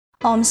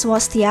Om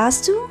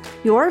Swastiastu,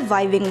 you're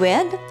vibing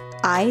with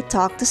I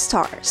Talk to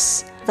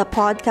Stars, the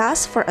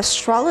podcast for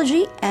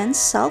astrology and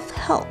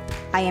self-help.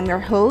 I am your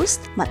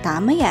host,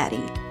 Mata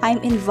Mayari. I'm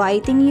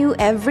inviting you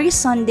every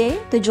Sunday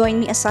to join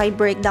me as I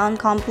break down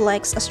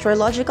complex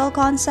astrological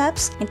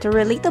concepts into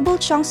relatable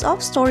chunks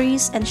of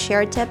stories and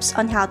share tips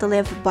on how to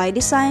live by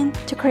design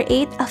to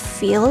create a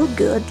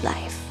feel-good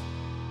life.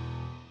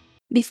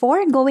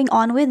 Before going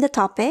on with the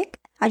topic,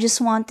 I just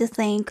want to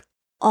thank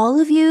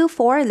all of you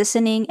for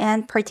listening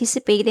and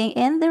participating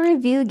in the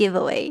review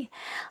giveaway.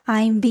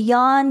 I'm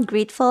beyond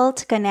grateful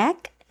to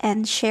connect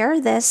and share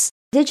this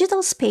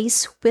digital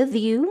space with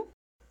you,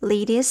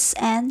 ladies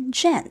and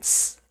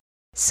gents.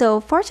 So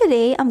for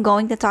today, I'm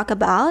going to talk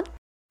about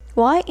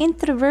why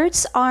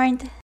introverts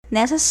aren't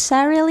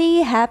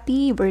necessarily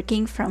happy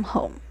working from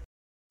home.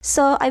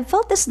 So I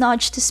felt this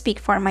nudge to speak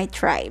for my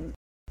tribe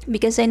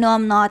because I know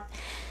I'm not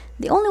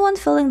the only one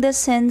feeling this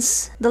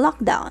since the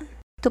lockdown.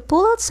 To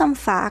pull out some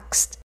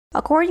facts,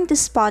 according to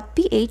Spot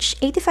PH,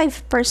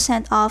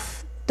 85%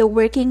 of the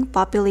working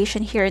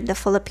population here in the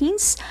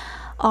Philippines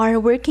are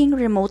working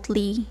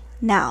remotely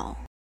now,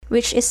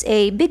 which is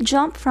a big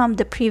jump from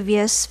the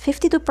previous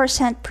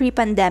 52%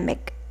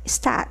 pre-pandemic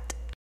stat.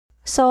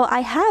 So I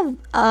have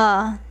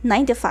a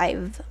 9 to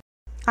 5.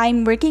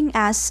 I'm working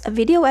as a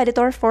video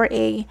editor for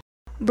a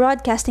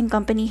broadcasting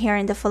company here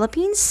in the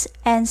Philippines,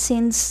 and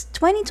since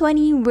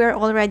 2020, we're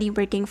already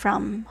working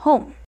from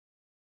home.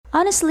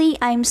 Honestly,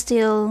 I'm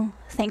still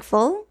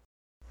thankful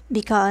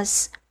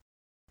because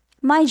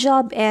my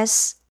job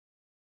is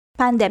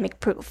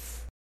pandemic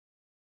proof.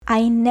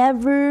 I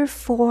never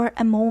for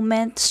a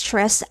moment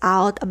stress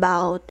out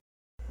about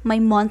my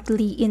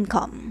monthly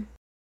income.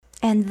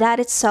 And that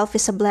itself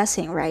is a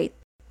blessing, right?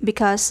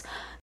 Because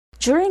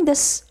during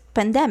this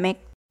pandemic,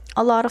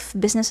 a lot of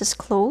businesses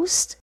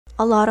closed.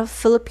 A lot of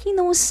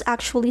Filipinos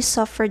actually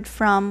suffered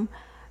from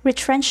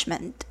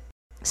retrenchment.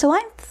 So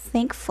I'm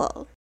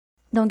thankful.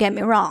 Don't get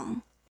me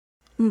wrong.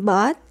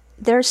 But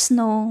there's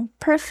no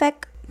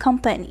perfect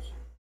company.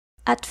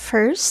 At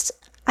first,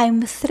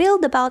 I'm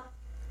thrilled about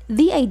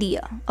the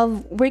idea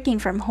of working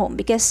from home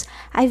because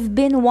I've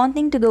been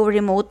wanting to go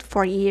remote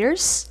for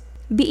years.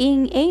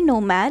 Being a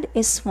nomad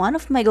is one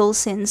of my goals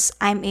since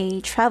I'm a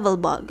travel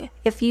bug.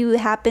 If you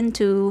happen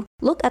to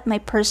look at my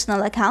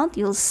personal account,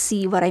 you'll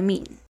see what I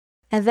mean.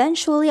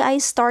 Eventually, I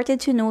started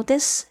to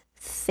notice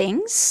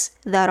things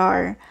that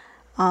are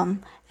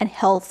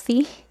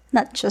unhealthy,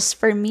 not just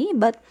for me,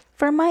 but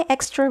for my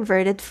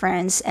extroverted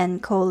friends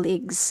and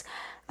colleagues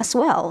as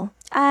well.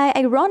 I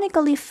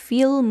ironically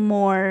feel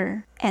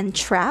more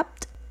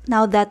entrapped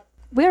now that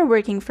we're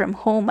working from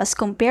home as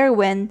compared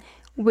when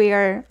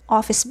we're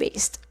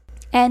office-based.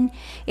 And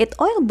it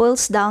all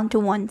boils down to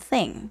one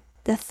thing.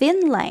 The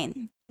thin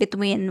line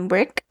between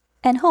work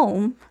and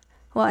home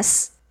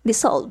was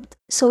dissolved.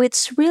 So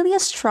it's really a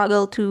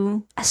struggle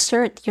to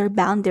assert your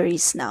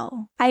boundaries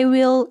now. I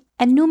will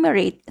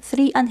enumerate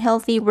 3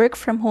 unhealthy work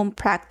from home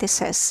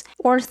practices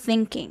or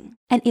thinking.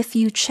 And if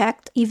you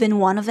checked even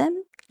one of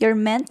them, you're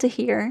meant to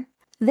hear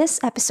this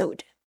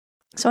episode.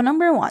 So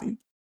number 1,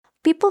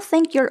 people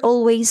think you're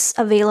always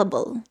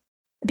available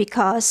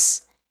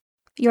because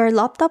your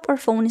laptop or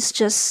phone is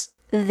just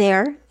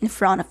there in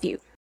front of you.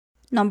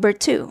 Number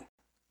 2,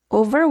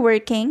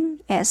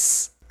 overworking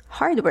is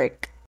hard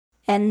work.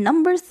 And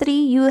number 3,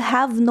 you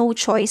have no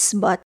choice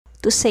but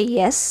to say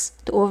yes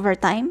to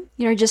overtime.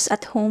 You're just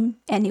at home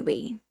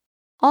anyway.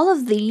 All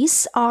of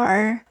these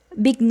are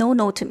big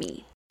no-no to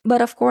me.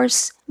 But of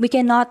course, we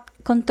cannot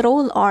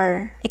control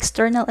our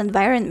external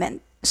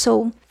environment.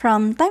 So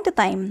from time to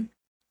time,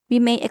 we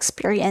may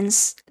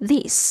experience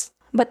these.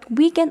 But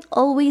we can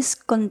always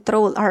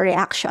control our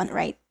reaction,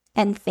 right?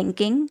 And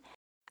thinking.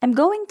 I'm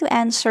going to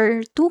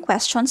answer 2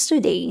 questions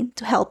today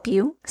to help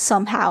you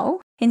somehow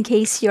in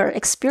case you're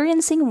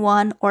experiencing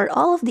one or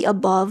all of the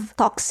above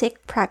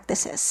toxic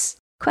practices.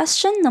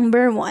 Question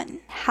number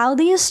 1. How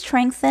do you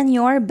strengthen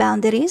your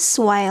boundaries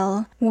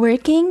while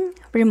working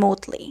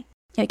remotely?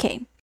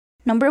 Okay.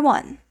 Number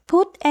 1.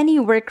 Put any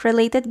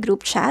work-related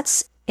group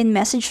chats in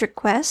message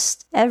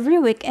requests every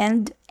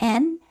weekend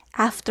and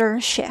after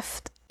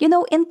shift. You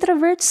know,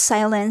 introverts'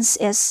 silence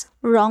is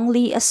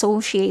wrongly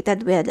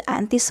associated with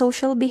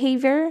antisocial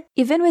behavior,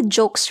 even with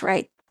jokes,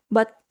 right?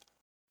 But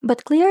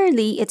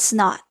clearly it's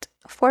not.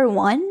 For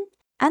one,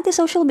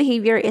 antisocial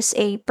behavior is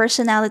a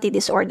personality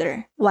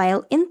disorder,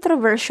 while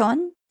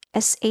introversion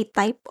is a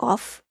type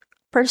of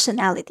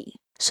personality.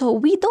 So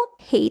we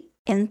don't hate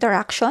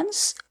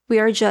interactions. We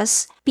are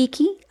just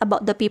picky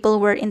about the people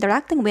we're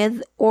interacting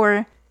with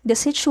or the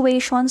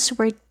situations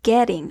we're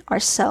getting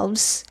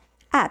ourselves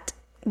at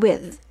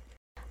with.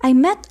 I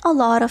met a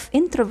lot of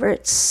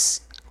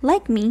introverts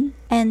like me,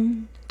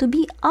 and to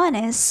be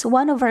honest,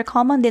 one of our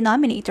common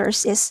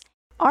denominators is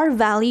our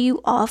value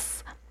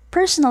of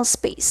personal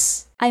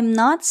space. I'm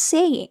not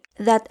saying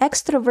that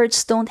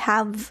extroverts don't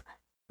have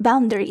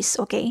boundaries,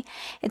 okay?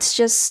 It's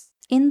just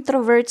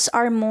introverts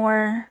are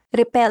more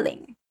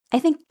repelling. I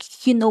think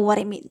you know what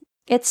I mean.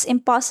 It's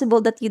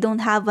impossible that you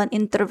don't have an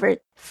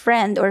introvert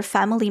friend or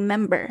family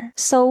member.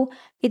 So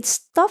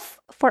it's tough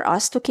for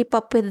us to keep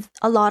up with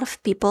a lot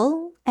of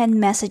people and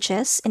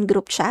messages in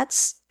group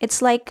chats.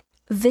 It's like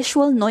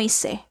visual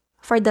noise,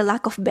 for the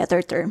lack of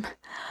better term.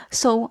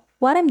 So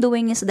what I'm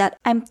doing is that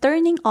I'm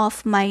turning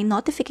off my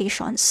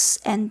notifications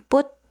and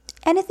put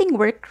anything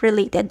work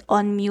related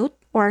on mute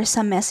or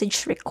some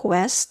message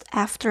request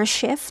after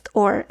shift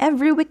or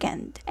every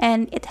weekend.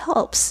 And it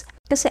helps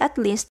kasi at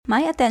least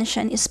my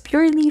attention is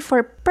purely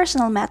for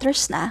personal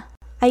matters na.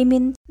 I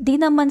mean, di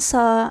naman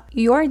sa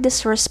you're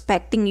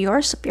disrespecting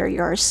your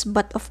superiors,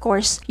 but of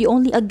course, you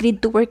only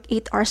agreed to work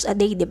 8 hours a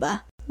day,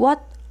 diba?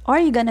 What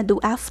are you gonna do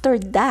after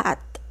that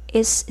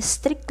is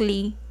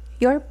strictly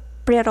your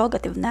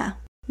prerogative na.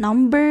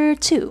 Number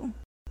 2,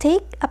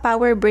 take a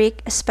power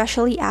break,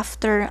 especially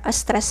after a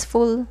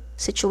stressful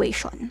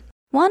situation.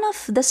 One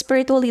of the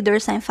spiritual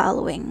leaders I'm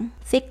following,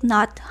 Thich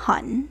Nhat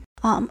Hanh,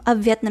 a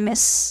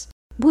Vietnamese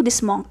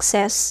Buddhist monk,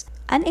 says,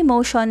 an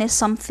emotion is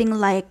something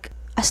like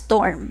a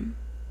storm,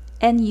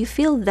 and you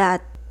feel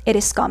that it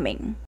is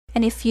coming.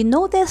 And if you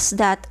notice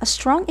that a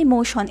strong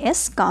emotion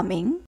is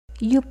coming,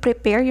 you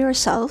prepare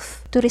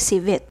yourself to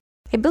receive it.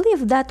 I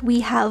believe that we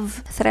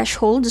have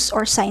thresholds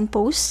or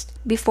signposts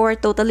before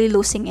totally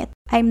losing it.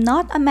 I'm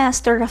not a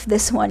master of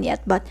this one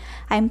yet, but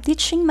I'm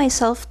teaching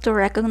myself to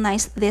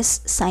recognize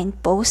this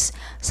signposts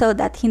so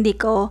that hindi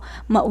ko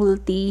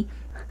maulti.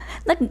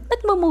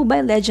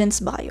 Nagmo-Mobile Legends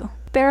ba kayo?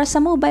 Pero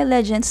sa Mobile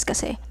Legends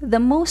kasi, the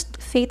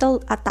most fatal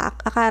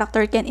attack a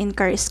character can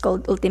incur is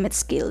called Ultimate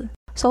Skill.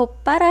 So,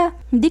 para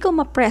hindi ko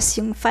ma-press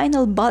yung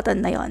final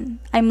button na yon,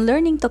 I'm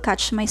learning to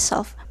catch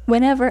myself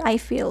whenever I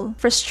feel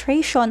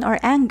frustration or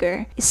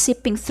anger is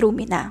seeping through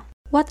me na.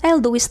 What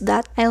I'll do is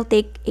that I'll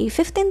take a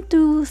 15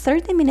 to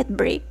 30 minute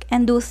break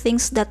and do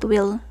things that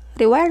will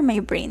rewire my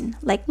brain,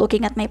 like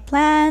looking at my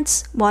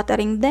plants,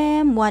 watering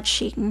them,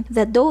 watching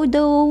the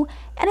dodo,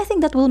 anything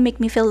that will make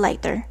me feel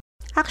lighter.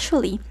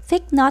 Actually,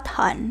 Thich Nhat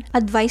Hanh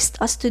advised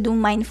us to do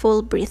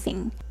mindful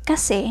breathing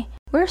kasi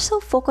we're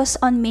so focused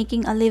on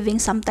making a living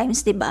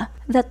sometimes, diba,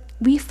 that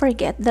we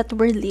forget that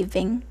we're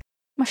living.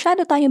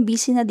 Masyado tayong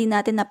busy na din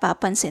natin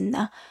napapansin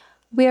na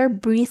we're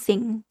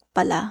breathing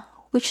pala,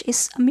 which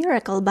is a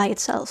miracle by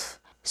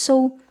itself.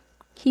 So,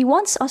 he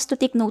wants us to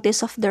take notice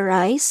of the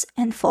rise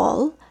and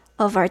fall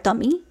of our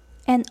tummy.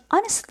 And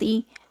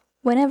honestly,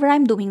 whenever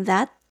I'm doing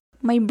that,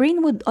 my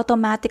brain would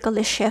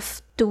automatically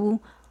shift to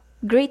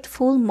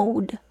grateful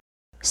mode.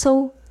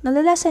 So,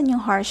 nalalasan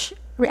yung harsh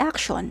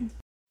reaction.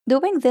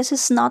 Doing this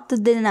is not to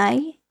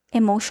deny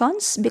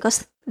emotions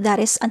because that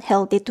is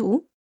unhealthy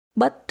too,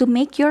 but to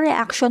make your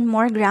reaction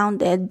more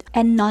grounded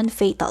and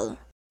non-fatal.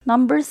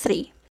 Number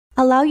 3,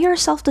 allow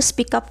yourself to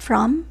speak up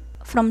from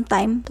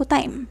time to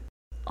time.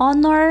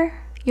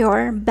 Honor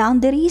your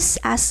boundaries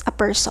as a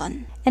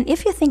person. And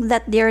if you think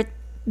that they're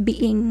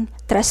being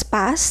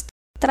trespassed,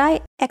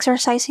 try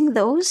exercising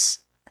those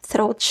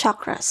throat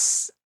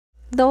chakras.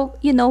 Though,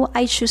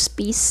 I choose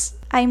peace.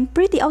 I'm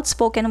pretty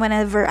outspoken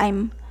whenever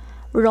I'm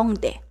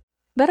wronged.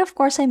 But of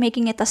course, I'm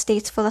making it as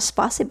tasteful as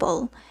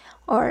possible.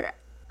 Or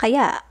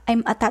kaya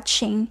I'm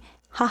attaching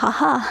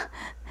ha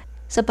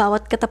sa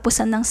bawat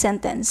katapusan ng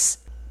sentence.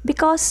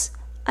 Because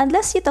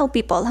unless you tell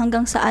people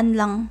hanggang saan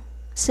lang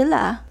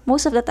sila,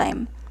 most of the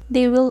time,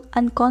 they will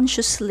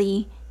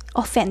unconsciously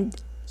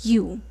offend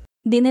you.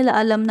 Di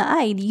nila alam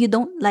na, you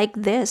don't like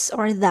this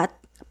or that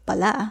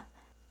pala.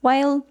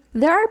 While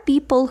there are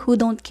people who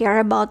don't care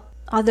about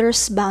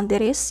others'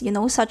 boundaries,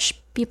 such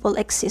people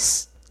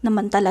exist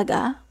naman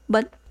talaga.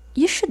 But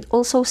you should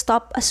also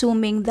stop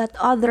assuming that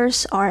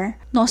others are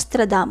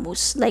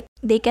Nostradamus. Like,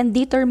 they can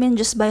determine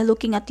just by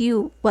looking at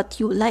you what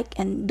you like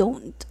and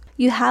don't.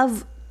 You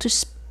have to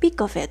speak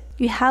of it.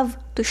 You have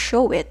to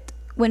show it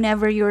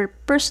whenever your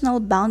personal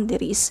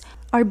boundaries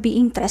are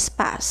being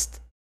trespassed.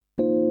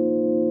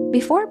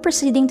 Before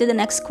proceeding to the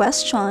next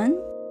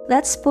question,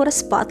 let's put a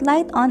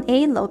spotlight on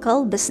a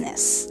local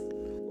business.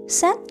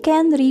 Scent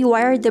can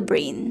rewire the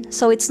brain,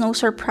 so it's no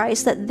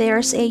surprise that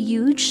there's a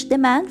huge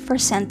demand for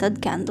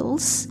scented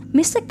candles.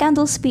 Mystic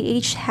Candles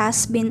PH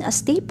has been a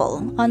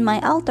staple on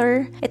my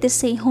altar. It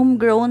is a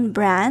homegrown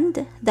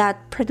brand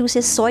that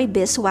produces soy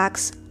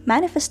beeswax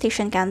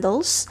manifestation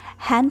candles,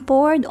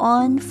 hand-poured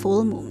on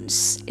full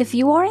moons. If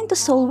you are into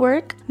soul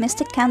work,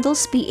 Mystic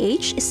Candles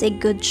PH is a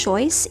good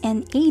choice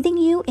in aiding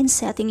you in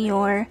setting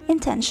your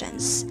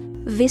intentions.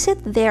 Visit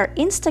their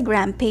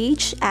Instagram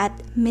page at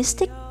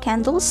Mystic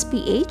Candles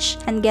PH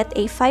and get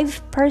a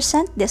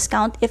 5%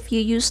 discount if you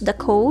use the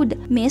code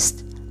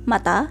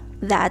MYSTMATA.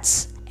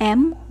 That's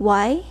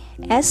MYSTMATA,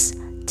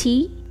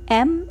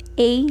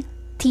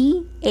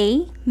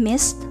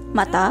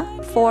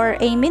 MYSTMATA, for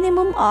a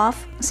minimum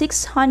of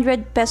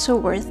 600 peso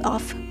worth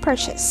of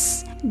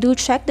purchase. Do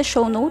check the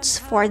show notes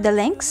for the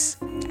links.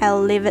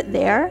 I'll leave it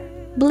there.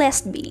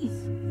 Blessed be.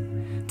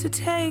 To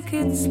take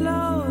it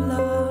slow,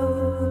 love.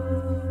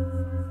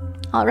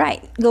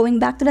 Alright, going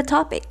back to the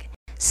topic.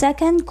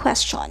 Second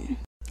question.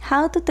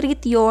 How to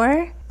treat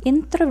your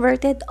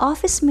introverted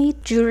office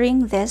mate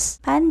during this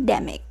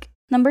pandemic?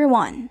 Number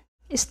 1.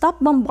 Stop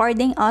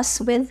bombarding us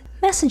with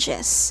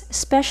messages,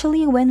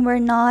 especially when we're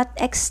not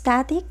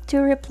ecstatic to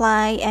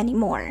reply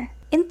anymore.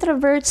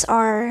 Introverts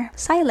are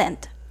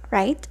silent,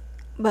 right?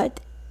 But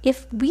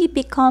if we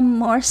become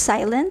more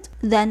silent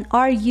than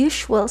our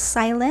usual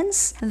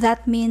silence,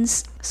 that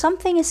means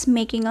something is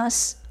making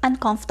us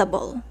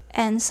uncomfortable.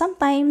 And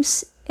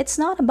sometimes it's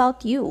not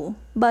about you,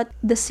 but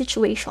the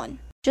situation.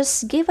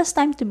 Just give us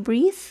time to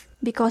breathe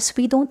because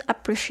we don't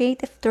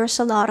appreciate if there's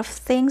a lot of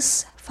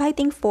things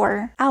fighting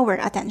for our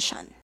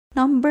attention.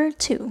 Number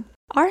 2,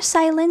 our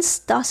silence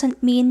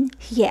doesn't mean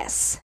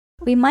yes.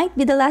 We might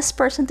be the last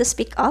person to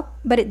speak up,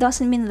 but it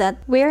doesn't mean that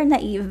we're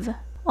naive.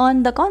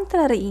 On the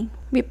contrary,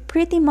 we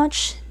pretty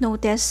much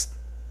notice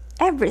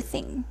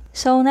everything.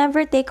 So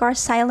never take our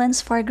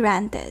silence for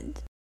granted.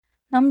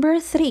 Number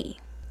 3,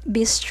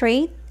 be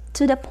straight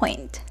to the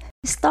point.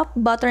 Stop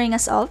buttering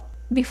us up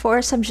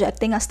before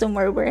subjecting us to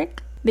more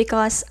work.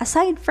 Because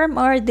aside from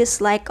our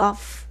dislike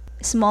of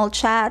small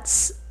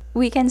chats,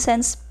 we can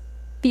sense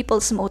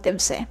people's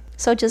motives.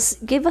 So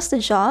just give us the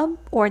job,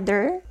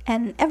 order,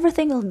 and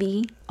everything will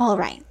be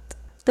alright.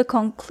 To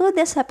conclude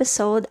this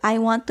episode, I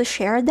want to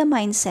share the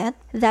mindset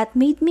that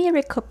made me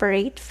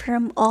recuperate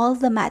from all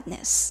the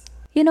madness.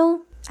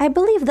 I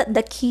believe that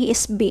the key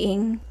is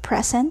being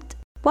present.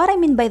 What I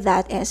mean by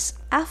that is,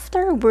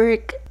 after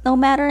work, no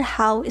matter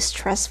how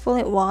stressful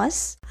it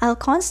was, I'll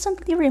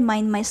constantly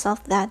remind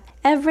myself that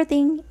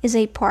everything is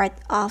a part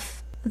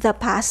of the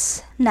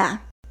past na.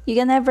 You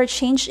can never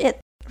change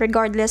it,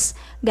 regardless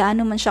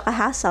gaano man siya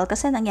kahassle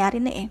kasi nangyari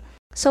na .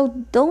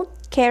 So don't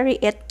carry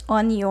it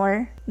on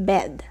your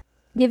bed.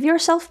 Give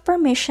yourself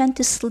permission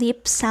to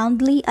sleep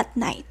soundly at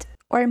night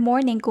or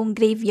morning kung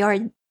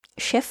graveyard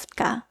shift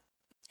ka.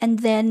 And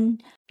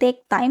then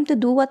take time to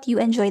do what you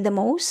enjoy the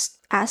most.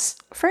 As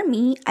for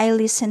me, I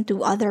listen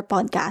to other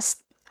podcasts.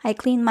 I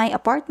clean my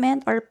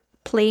apartment or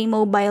play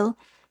Mobile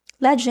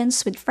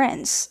Legends with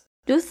friends.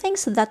 Do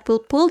things that will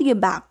pull you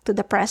back to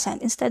the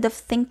present instead of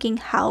thinking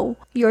how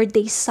your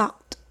day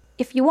sucked.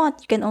 If you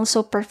want, you can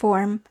also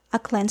perform a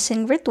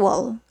cleansing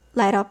ritual.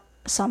 Light up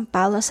some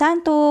Palo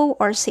Santo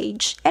or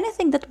sage,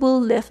 anything that will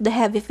lift the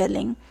heavy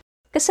feeling.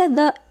 Kasi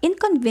the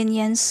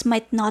inconvenience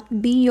might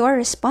not be your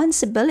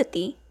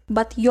responsibility,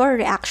 but your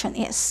reaction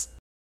is.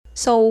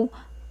 So,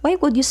 why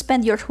would you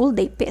spend your whole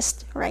day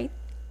pissed, right?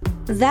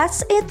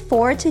 That's it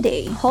for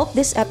today. Hope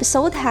this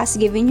episode has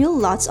given you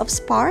lots of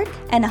spark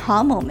and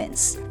aha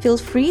moments. Feel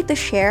free to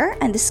share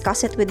and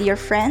discuss it with your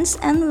friends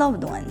and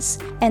loved ones.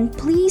 And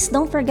please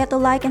don't forget to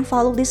like and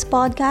follow this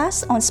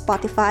podcast on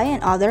Spotify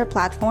and other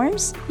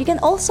platforms. You can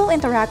also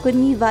interact with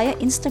me via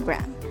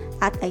Instagram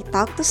at I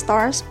Talk to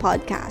Stars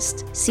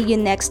Podcast. See you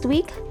next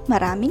week.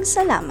 Maraming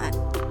salamat.